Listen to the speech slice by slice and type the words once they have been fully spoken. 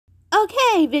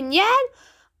Okay, Vignette,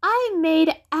 I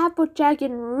made Applejack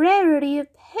and Rarity a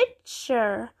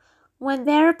picture when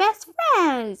they're best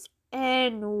friends.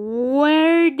 And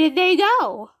where did they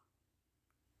go?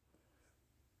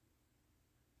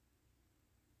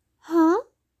 Huh?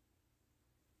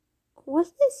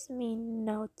 What's this mean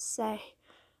note say?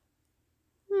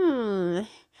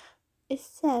 It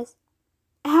says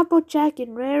Applejack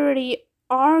and Rarity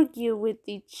argue with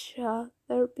each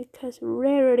other because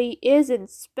Rarity isn't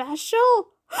special?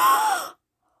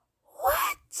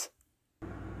 What?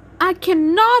 I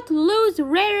cannot lose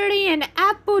Rarity and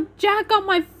Applejack on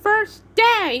my first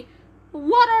day.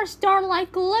 What are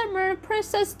Starlight Glimmer and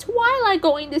Princess Twilight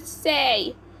going to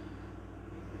say?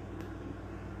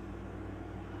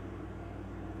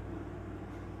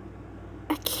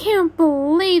 I can't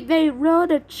believe they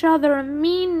wrote each other a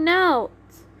mean note.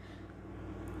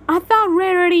 I thought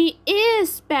Rarity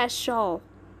is special.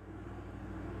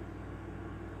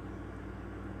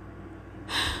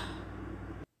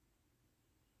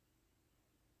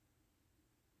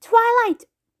 Twilight,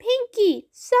 Pinky,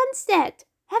 Sunset,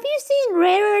 have you seen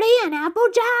Rarity and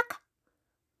Applejack?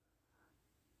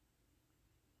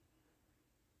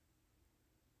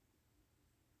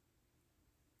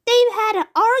 They've had an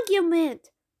argument.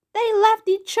 They left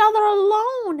each other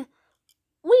alone.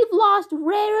 We've lost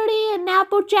Rarity and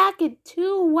Applejack in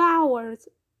 2 hours.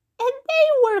 And they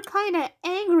were kind of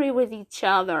angry with each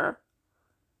other.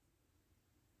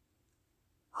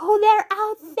 Oh, they're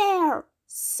out there.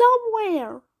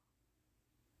 Somewhere.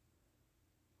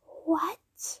 What?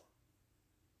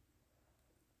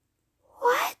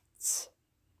 What?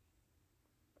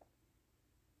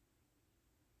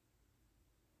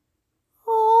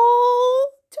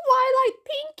 Oh, Twilight,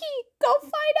 Pinky, go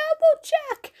find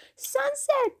Applejack.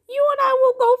 Sunset, you and I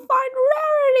will go find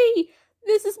Rarity.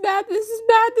 This is bad, this is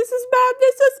bad, this is bad,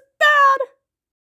 this is